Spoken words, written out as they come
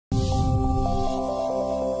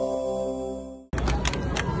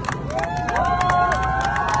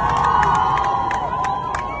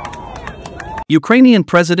Ukrainian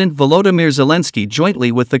President Volodymyr Zelensky, jointly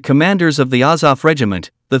with the commanders of the Azov regiment,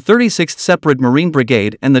 the 36th Separate Marine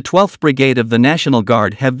Brigade and the 12th Brigade of the National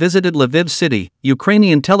Guard, have visited Lviv city,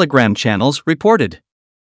 Ukrainian telegram channels reported.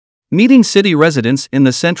 Meeting city residents in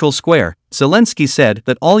the central square, Zelensky said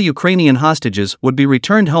that all Ukrainian hostages would be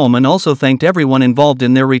returned home and also thanked everyone involved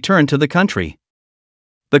in their return to the country.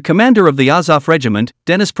 The commander of the Azov regiment,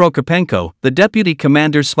 Denis Prokopenko, the deputy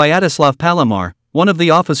commander Sviatoslav Palomar, one of the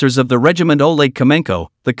officers of the regiment Oleg Kamenko,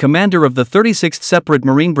 the commander of the 36th Separate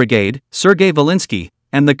Marine Brigade, Sergei Volinsky,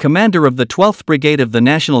 and the commander of the 12th Brigade of the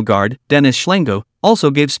National Guard, Denis Shlengo,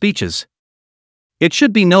 also gave speeches. It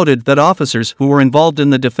should be noted that officers who were involved in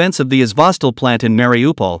the defense of the Azovstal plant in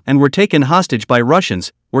Mariupol and were taken hostage by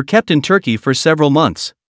Russians were kept in Turkey for several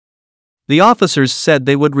months. The officers said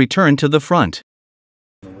they would return to the front.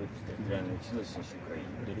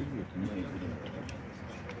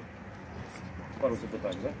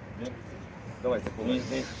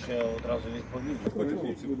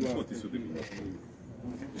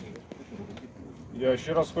 Я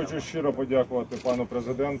ще раз хочу щиро подякувати пану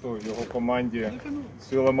президенту, його команді,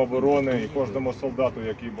 силам оборони і кожному солдату,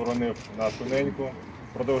 який боронив нашу неньку,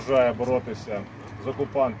 продовжує боротися з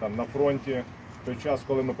окупантом на фронті в той час,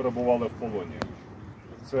 коли ми перебували в полоні.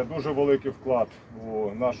 Це дуже великий вклад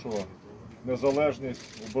у нашу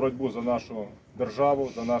незалежність, у боротьбу за нашу державу,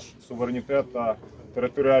 за наш суверенітет та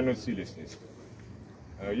територіальну цілісність.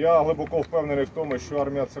 Я глибоко впевнений в тому, що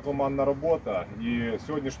армія – це командна робота, і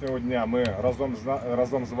сьогоднішнього дня ми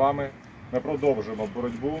разом з вами продовжуємо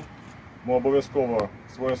боротьбу. Ми обов'язково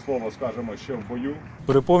своє слово скажемо ще в бою.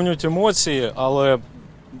 Переповнюють емоції, але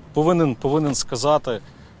повинен сказати,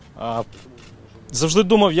 завжди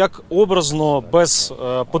думав, як образно, без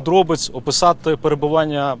подробиць описати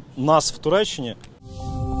перебування нас в Туреччині.